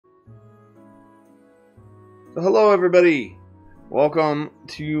So hello everybody, welcome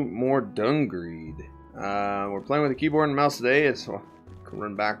to more Dungreed. We're playing with the keyboard and mouse today, so I can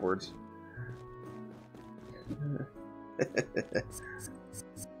run backwards.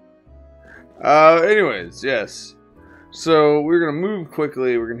 Anyways, yes. So we're gonna move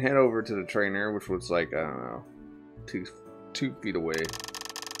quickly. We're gonna head over to the trainer, which was like, I don't know, two feet away.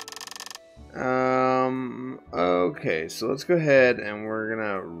 Okay, so let's go ahead and we're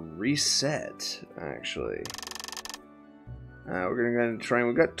gonna reset, actually. We're gonna go ahead and train.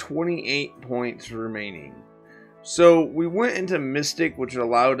 We've got 28 points remaining. So we went into Mystic, which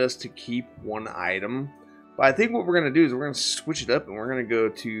allowed us to keep one item. But I think what we're gonna do is we're gonna switch it up and we're gonna go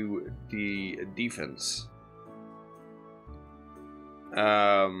to the defense.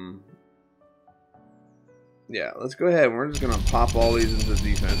 Yeah, let's go ahead. We're just gonna pop all these into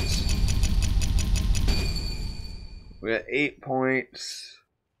defense. We got 8 points.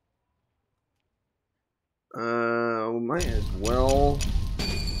 We might as well.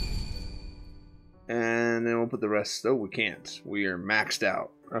 And then we'll put the rest. Oh, we can't. We are maxed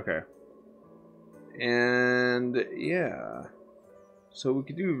out. Okay. And yeah. So we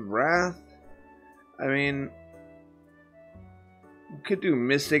could do Wrath. I mean, we could do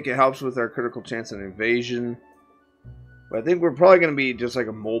Mystic. It helps with our critical chance and evasion. But I think we're probably going to be just like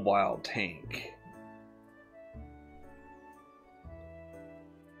a mobile tank.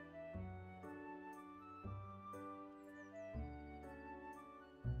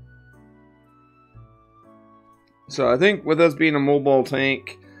 So I think with us being a mobile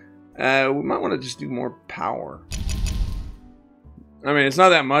tank, we might want to just do more power. I mean, it's not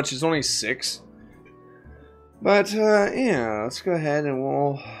that much. It's only 6. But, yeah, let's go ahead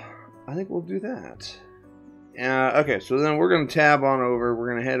and I think we'll do that. Okay, so then we're going to tab on over.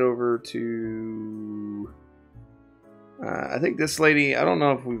 We're going to head over to, I think this lady, I don't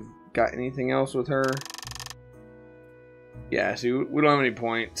know if we've got anything else with her. Yeah, see, we don't have any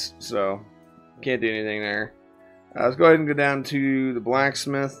points, so can't do anything there. Let's go ahead and go down to the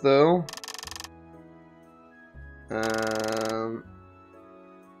blacksmith, though.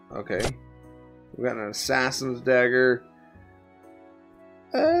 Okay. We got an assassin's dagger.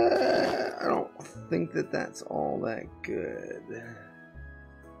 I don't think that that's all that good.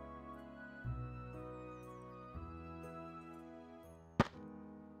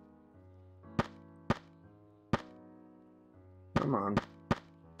 Come on.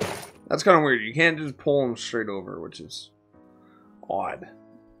 That's kind of weird. You can't just pull them straight over, which is odd.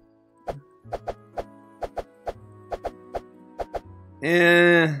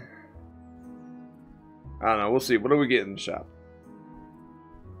 I don't know. We'll see. What do we get in the shop?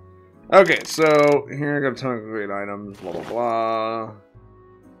 Okay, so here I got a ton of great items. Blah blah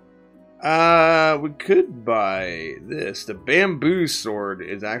blah. We could buy this. The bamboo sword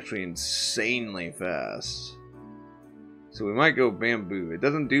is actually insanely fast. So we might go bamboo. It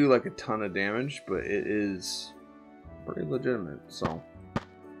doesn't do like a ton of damage, but it is pretty legitimate, so.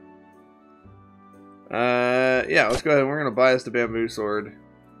 Yeah, let's go ahead. We're going to buy us the bamboo sword.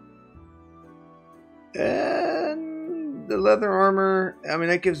 And the leather armor, I mean,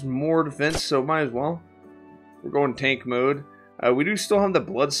 that gives more defense, so might as well. We're going tank mode. We do still have the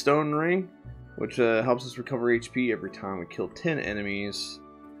bloodstone ring, which helps us recover HP every time we kill 10 enemies.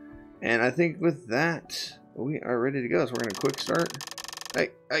 And I think with that, we are ready to go, so we're going to quick start.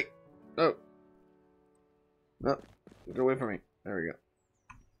 Hey, oh. No, get away from me. There we go.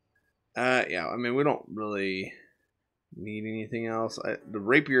 Yeah, I mean, we don't really need anything else. The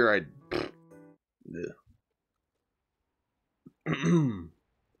rapier,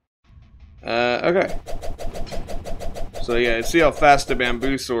 okay. So yeah, see how fast the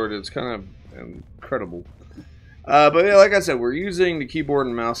bamboo sword is, kind of incredible. But yeah, like I said, we're using the keyboard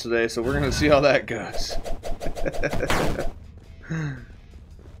and mouse today, so we're gonna see how that goes.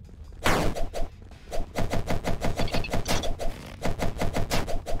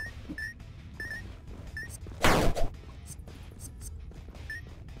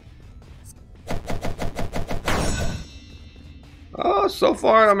 Oh, so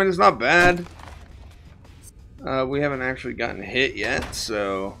far, I mean, it's not bad. We haven't actually gotten hit yet,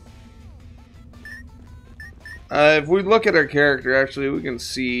 so. If we look at our character, actually, we can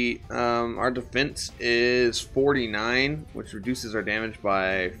see our defense is 49, which reduces our damage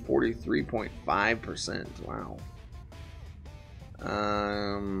by 43.5%. Wow.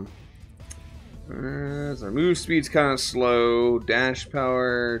 So our move speed's kind of slow. Dash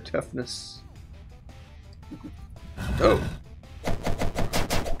power, toughness. Oh.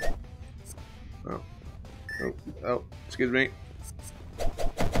 Oh, excuse me.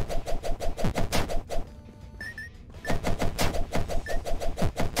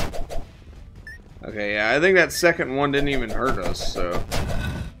 Okay, yeah, I think that second one didn't even hurt us, so.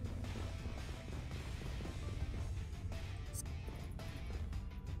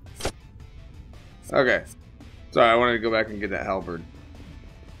 Okay. Sorry, I wanted to go back and get that halberd.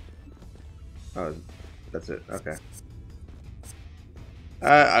 Oh, that's it. Okay.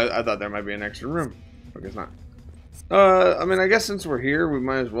 I thought there might be an extra room. I guess not. I mean, I guess since we're here, we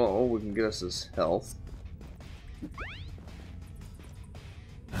might as well. We can get us this health.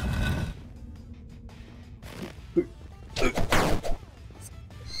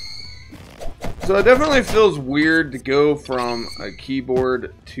 So it definitely feels weird to go from a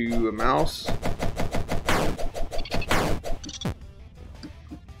keyboard to a mouse.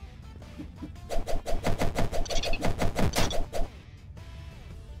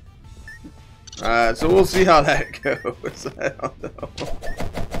 So we'll see how that goes. I don't know.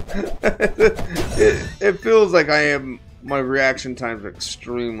 it feels like my reaction time's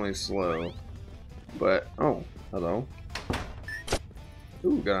extremely slow. But, oh, hello.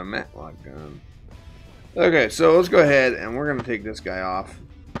 Ooh, got a matlock gun. Okay, so let's go ahead and we're going to take this guy off.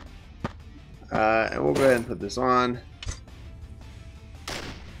 And we'll go ahead and put this on.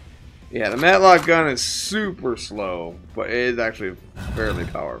 Yeah, the matlock gun is super slow, but it is actually fairly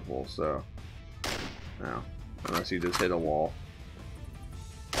powerful, so. No, unless you just hit a wall.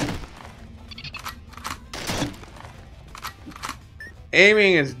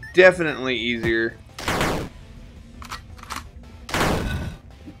 Aiming is definitely easier.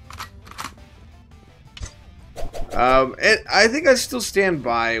 I think I still stand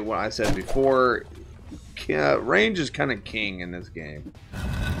by what I said before. Range is kind of king in this game.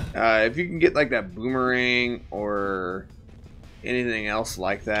 If you can get like that boomerang or anything else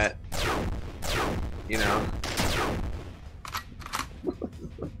like that, you know.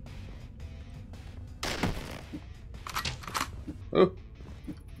 Oh.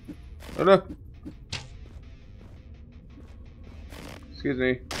 Oh no. Excuse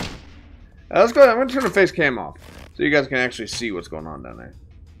me. Let's go ahead. I'm going to turn the face cam off so you guys can actually see what's going on down there.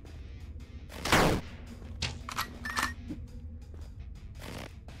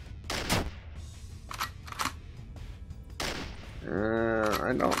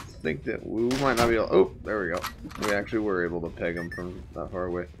 I don't think that we might not be able. Oh, there we go. We actually were able to peg him from that far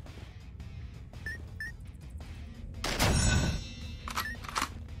away.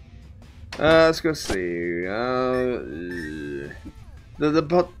 Let's go see. The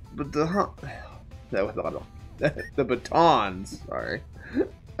batons. Sorry.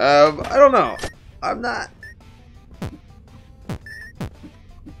 I don't know. I'm not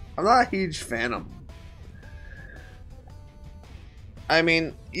a huge fan of them. I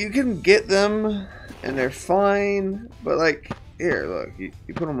mean, you can get them and they're fine, but like, here, look, you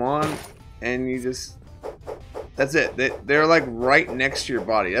put them on and you just, that's it. They're like right next to your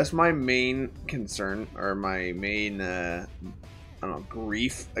body. That's my main concern, or my main, I don't know,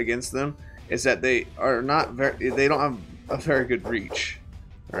 grief against them, is that they are not they don't have a very good reach,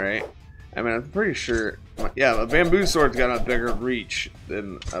 right? I mean, I'm pretty sure, yeah, a bamboo sword's got a bigger reach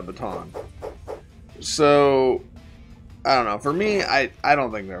than a baton. So, I don't know. For me, I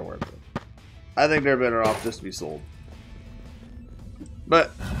don't think they're worth it. I think they're better off just to be sold.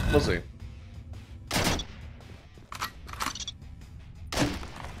 But, we'll see.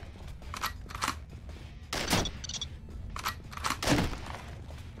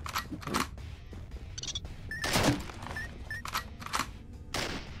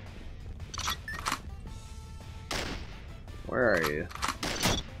 Where are you?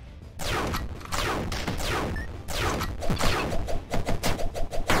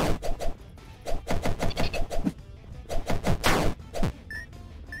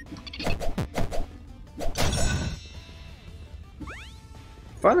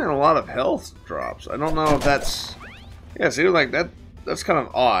 Finding a lot of health drops. I don't know if that's, yeah, see, like that's kind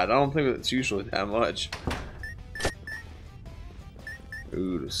of odd. I don't think it's usually that much.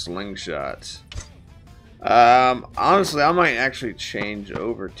 Ooh, the slingshot. Honestly, I might actually change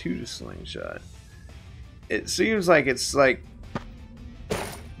over to the slingshot. It seems like it's like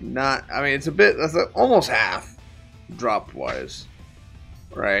not, I mean, it's a bit, that's almost half drop wise,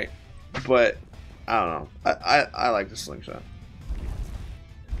 right? But I don't know. I like the slingshot.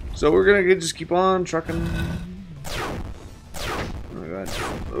 So we're gonna just keep on trucking. Oh my god.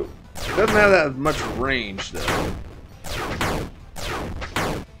 Oh. It doesn't have that much range though.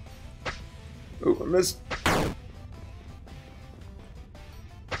 Oh, I missed.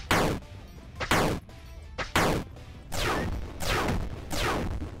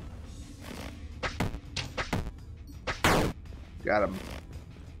 Got him.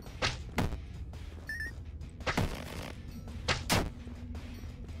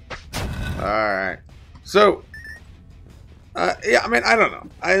 Alright. So, yeah, I mean, I don't know.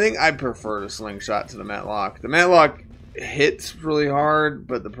 I think I prefer the slingshot to the matlock. The matlock hits really hard,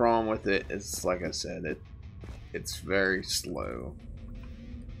 but the problem with it is, like I said, it's very slow.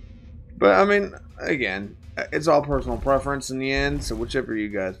 But, I mean, again, it's all personal preference in the end, so whichever you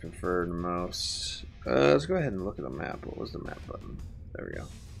guys prefer the most. Let's go ahead and look at the map. What was the map button? There we go.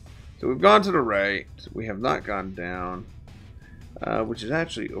 So we've gone to the right. We have not gone down, which is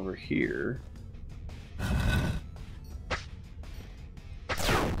actually over here.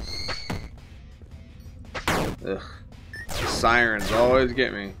 Ugh. Sirens always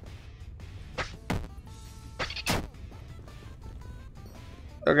get me.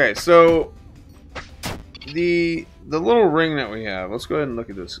 Okay, so the little ring that we have, let's go ahead and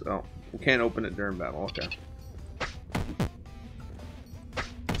look at this. Oh, we can't open it during battle. Okay.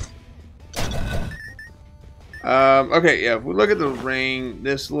 Okay, yeah, if we look at the ring,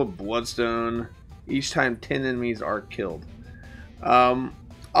 this little bloodstone, each time 10 enemies are killed.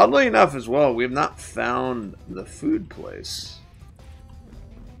 Oddly enough as well, we have not found the food place.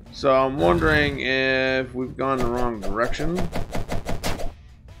 So I'm wondering if we've gone the wrong direction.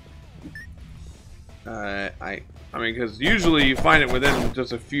 I mean, because usually you find it within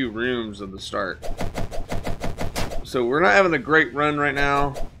just a few rooms of the start. So we're not having a great run right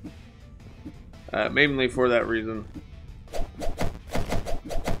now. Mainly for that reason.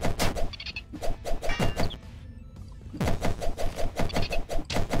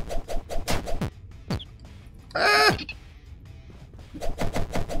 Ah!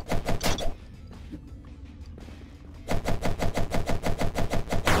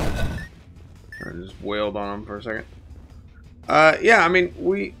 I just wailed on him for a second. Yeah, I mean,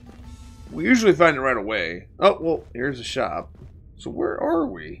 we usually find it right away. Oh, well, here's a shop. So where are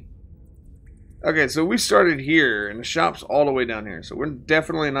we? Okay, so we started here, and the shop's all the way down here. So we're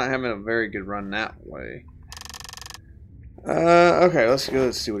definitely not having a very good run that way. Okay, let's go.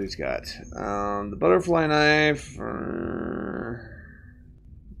 Let's see what he's got. The butterfly knife,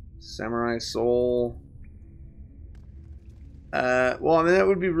 samurai soul. Well, I mean, that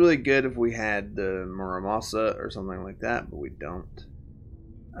would be really good if we had the Muramasa or something like that, but we don't.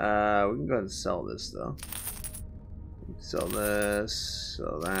 We can go ahead and sell this though. Sell this,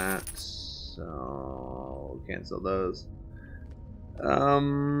 sell that. So we can't sell those.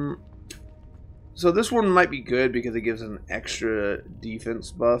 So this one might be good because it gives an extra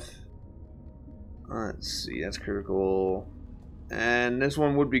defense buff. Let's see, that's critical. And this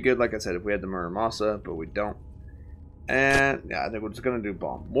one would be good, like I said, if we had the Muramasa, but we don't. And yeah, I think we're just gonna do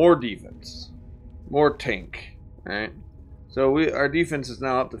bomb. More defense, more tank. All right. So our defense is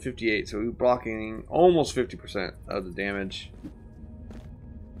now up to 58, so we're blocking almost 50% of the damage.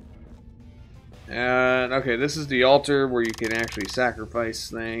 And okay, this is the altar where you can actually sacrifice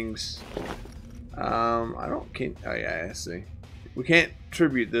things. Oh yeah, I see. We can't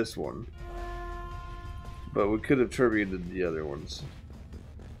tribute this one, but we could have tributed the other ones.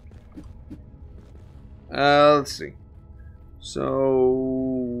 Let's see.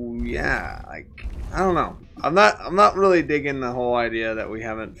 So yeah, like I don't know. I'm not really digging the whole idea that we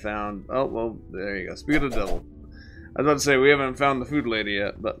haven't found. Oh well, there you go. Speak of the devil. I was about to say we haven't found the food lady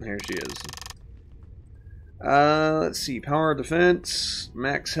yet, but here she is. Let's see. Power defense,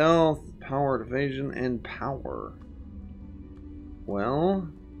 max health, power evasion, and power. Well,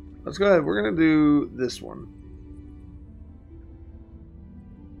 let's go ahead. We're gonna do this one.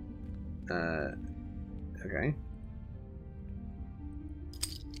 Okay.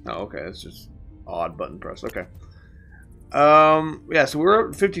 Oh, okay. It's just odd button press. Okay. Yeah. So we're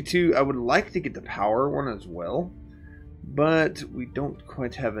up at 52. I would like to get the power one as well, but we don't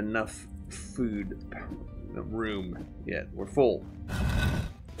quite have enough food room yet. We're full.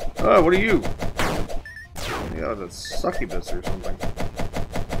 Oh, what are you? Yeah, that's a succubus or something.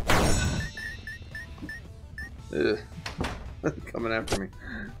 Ugh. Coming after me.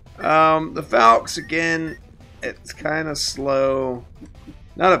 The Falx again. It's kind of slow.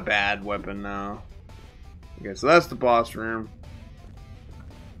 Not a bad weapon though. Okay, so that's the boss room.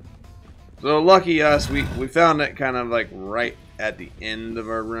 So lucky us, we found it kind of like right at the end of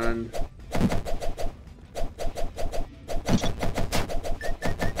our run.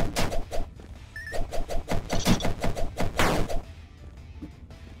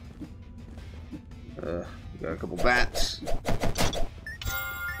 Got a couple bats.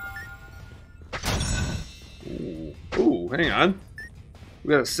 Ooh, hang on.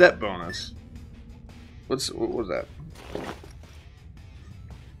 We got a set bonus. What was that?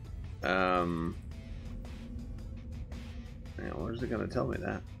 Where's it gonna tell me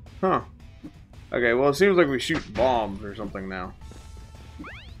that? Huh. Okay, well it seems like we shoot bombs or something now.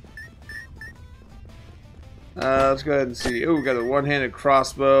 Let's go ahead and see. Oh, we got a one-handed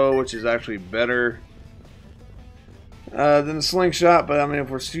crossbow, which is actually better than the slingshot. But I mean, if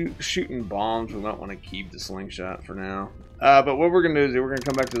we're shooting bombs, we might want to keep the slingshot for now. But what we're gonna do is we're gonna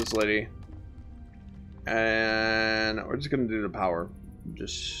come back to this lady, and we're just gonna do the power,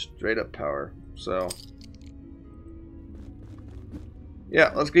 just straight up power. So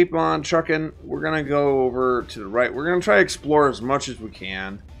yeah, let's keep on trucking. We're gonna go over to the right. We're gonna try to explore as much as we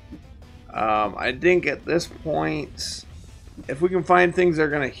can. I think at this point, if we can find things that are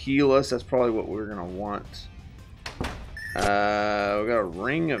going to heal us, that's probably what we're going to want. We got a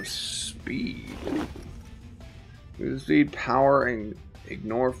ring of speed. Speed, power, and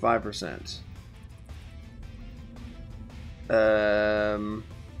ignore 5%. I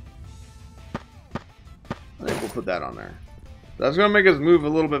think we'll put that on there. That's going to make us move a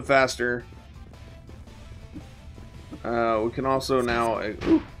little bit faster. We can also now...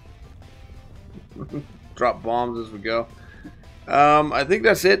 drop bombs as we go. I think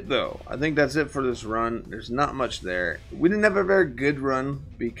that's it though. I think that's it for this run. There's not much there. We didn't have a very good run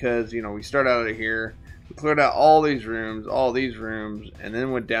because, you know, we started out of here, we cleared out all these rooms, and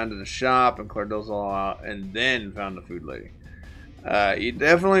then went down to the shop and cleared those all out, and then found the food lady. You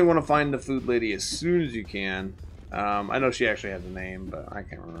definitely want to find the food lady as soon as you can. I know she actually has a name, but I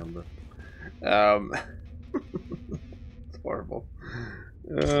can't remember. It's horrible.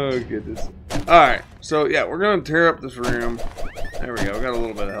 Oh goodness. Alright, so yeah, we're gonna tear up this room. There we go, we got a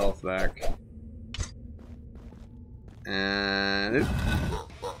little bit of health back. And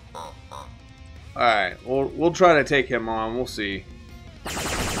alright, we'll try to take him on, we'll see.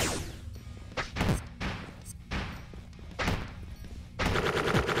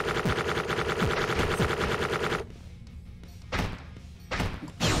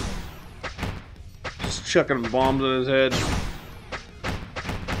 Just chucking bombs in his head.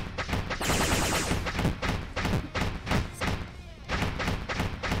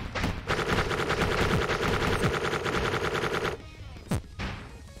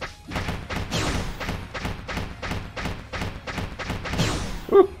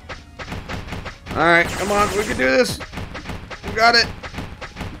 Alright, come on, we can do this. We got it.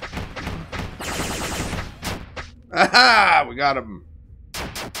 Aha! We got him.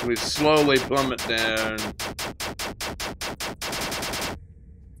 We slowly plummet down.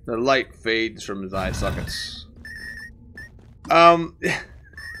 The light fades from his eye sockets.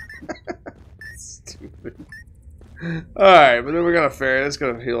 Stupid. Alright, but then we got a fairy. That's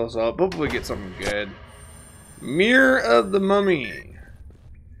gonna heal us up. Hopefully get something good. Mirror of the Mummy.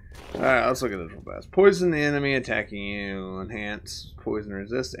 Alright, let's look at this real fast. Poison the enemy attacking you. Enhance poison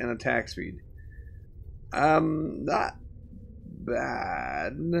resist and attack speed. Not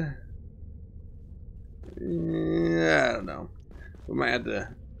bad. Yeah, I don't know. We might have to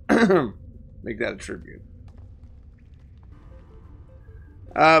make that a tribute.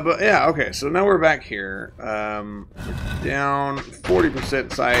 But yeah, okay, so now we're back here. We're down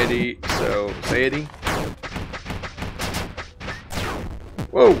 40% satiety, so satiety.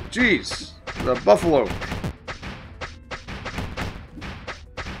 Whoa, jeez, the buffalo.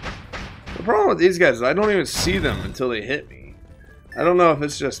 The problem with these guys is I don't even see them until they hit me. I don't know if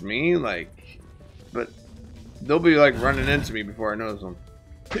it's just me, like, but they'll be like running into me before I notice them.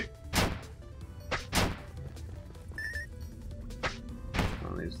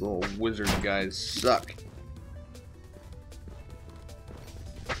 Oh, these little wizard guys suck.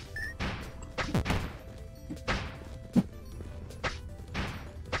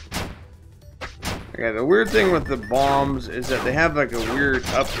 Okay, the weird thing with the bombs is that they have like a weird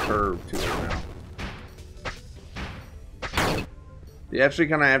up curve to it now. You actually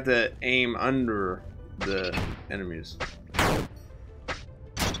kind of have to aim under the enemies.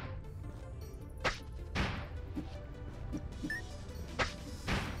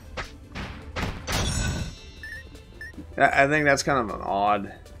 I think that's kind of an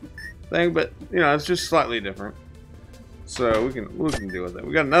odd thing, but you know, it's just slightly different. So we can deal with it.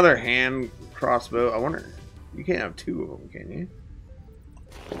 We got another hand crossbow. I wonder, you can't have two of them, can you?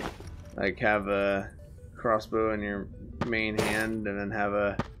 Like have a crossbow in your main hand and then have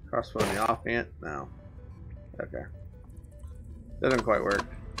a crossbow in the offhand? No. Okay. Doesn't quite work.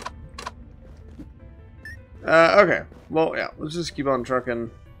 Okay. Well, yeah. Let's just keep on trucking.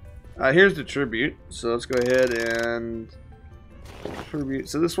 Here's the tribute. So let's go ahead and tribute.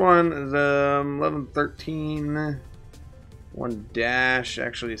 So this one is 1113. One dash,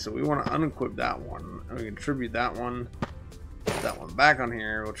 actually, so we want to unequip that one. And we can tribute that one. Put that one back on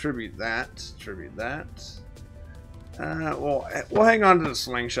here. We'll tribute that. Tribute that. Well, we'll hang on to the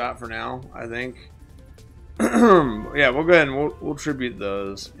slingshot for now, I think. Yeah, we'll go ahead and we'll tribute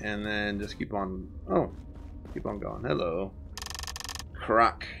those. And then just keep on... Oh. Keep on going. Hello.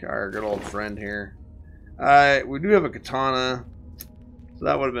 Croc, our good old friend here. We do have a katana, so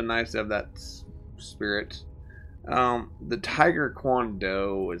that would have been nice to have that spirit. The Tiger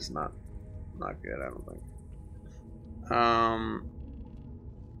Kwando is not good, I don't think.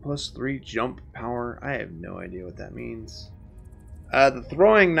 +3 jump power. I have no idea what that means. The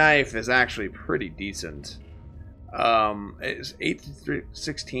throwing knife is actually pretty decent. It's 8 to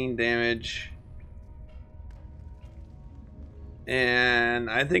 16 damage. And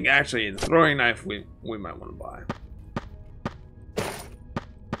I think actually the throwing knife we might want to buy.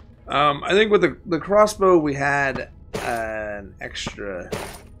 I think with the crossbow we had an extra.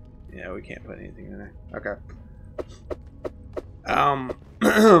 Yeah, we can't put anything in there. Okay.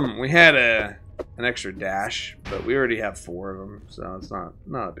 We had an extra dash, but we already have 4 of them, so it's not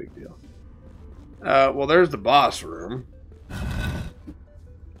a big deal. Well, there's the boss room.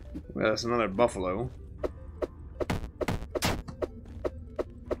 That's another buffalo.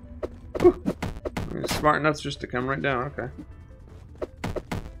 Whew. Smart enough just to come right down. Okay.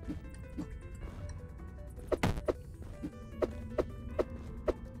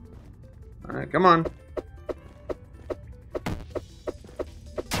 All right, come on.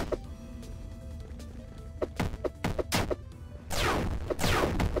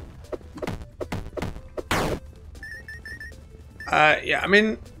 Yeah, I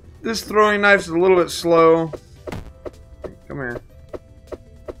mean, this throwing knife's a little bit slow. Come here.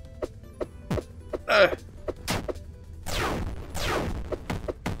 Ugh.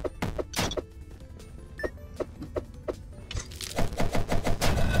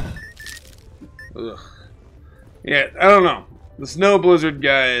 Yeah, I don't know. The snow blizzard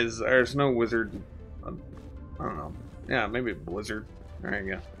guys, or snow wizard, I don't know. Yeah, maybe blizzard. There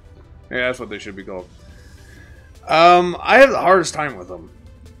you go. Yeah, that's what they should be called. I have the hardest time with them.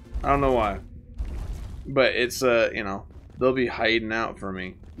 I don't know why. But it's, you know, they'll be hiding out for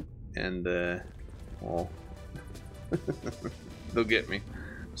me. And, well, they'll get me.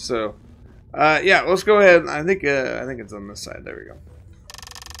 So, yeah, let's go ahead. I think it's on this side. There we go.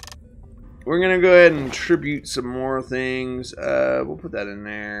 We're going to go ahead and tribute some more things. We'll put that in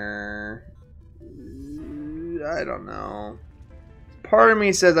there. I don't know. Part of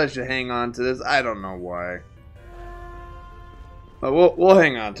me says I should hang on to this. I don't know why. But we'll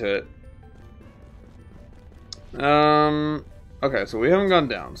hang on to it. Okay, so we haven't gone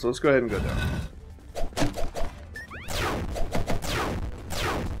down, so let's go ahead and go down.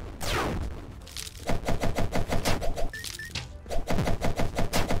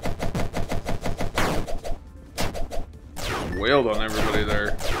 Just wailed on everybody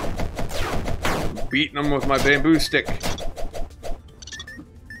there. Beating them with my bamboo stick.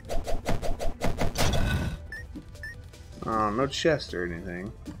 No chest or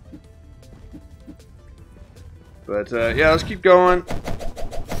anything. But, yeah, let's keep going.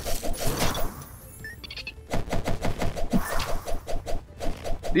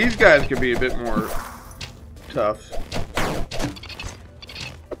 These guys could be a bit more tough.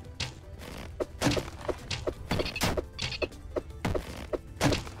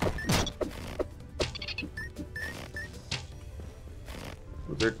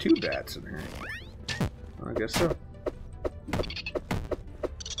 Was there 2 bats in here? I guess so.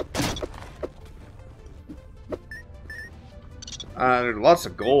 There's lots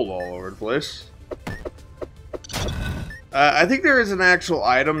of gold all over the place. I think there is an actual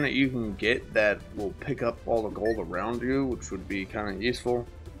item that you can get that will pick up all the gold around you, which would be kind of useful.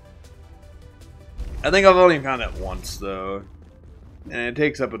 I think I've only found it once, though. And it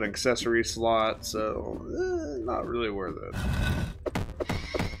takes up an accessory slot, so not really worth it.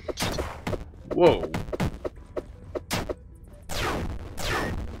 Whoa.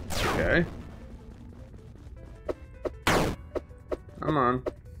 Okay. Come on.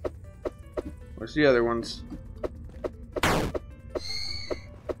 Where's the other ones?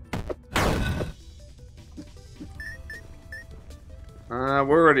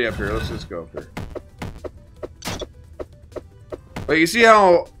 We're already up here. Let's just go up there. But you see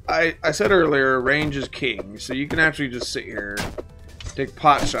how I said earlier, range is king. So you can actually just sit here, take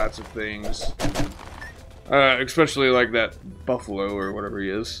pot shots of things. Especially like that buffalo or whatever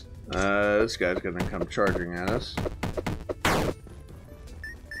he is. This guy's gonna come charging at us.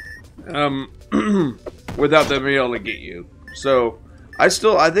 Without them being able to get you. So, I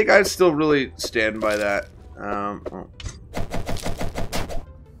think I still really stand by that. Oh.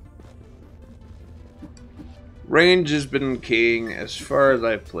 Range has been king as far as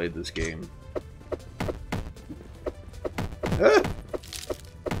I've played this game. Ah!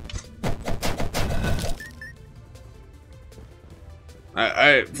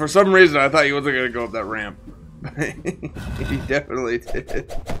 For some reason, I thought he wasn't going to go up that ramp. He definitely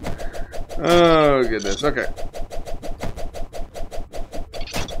did. Oh, goodness. Okay.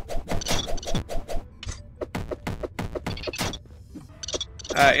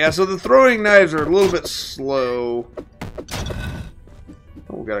 Yeah, so the throwing knives are a little bit slow.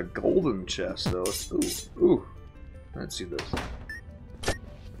 Oh, we got a golden chest, though. Ooh. Let's see this.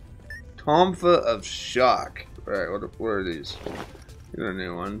 Tomfa of Shock. Alright, what are these? Get a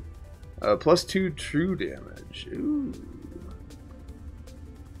new one. +2 true damage. Ooh.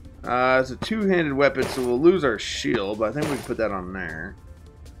 It's a two-handed weapon, so we'll lose our shield, but I think we can put that on there.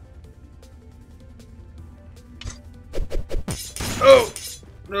 Oh!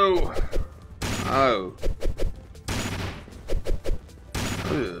 No! Oh.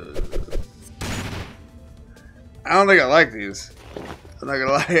 Ugh. I don't think I like these. I'm not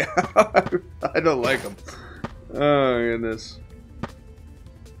gonna lie. I don't like them. Oh, goodness.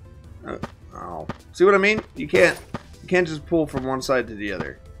 Oh. See what I mean? You can't just pull from one side to the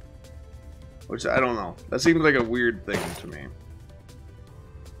other. Which, I don't know. That seems like a weird thing to me.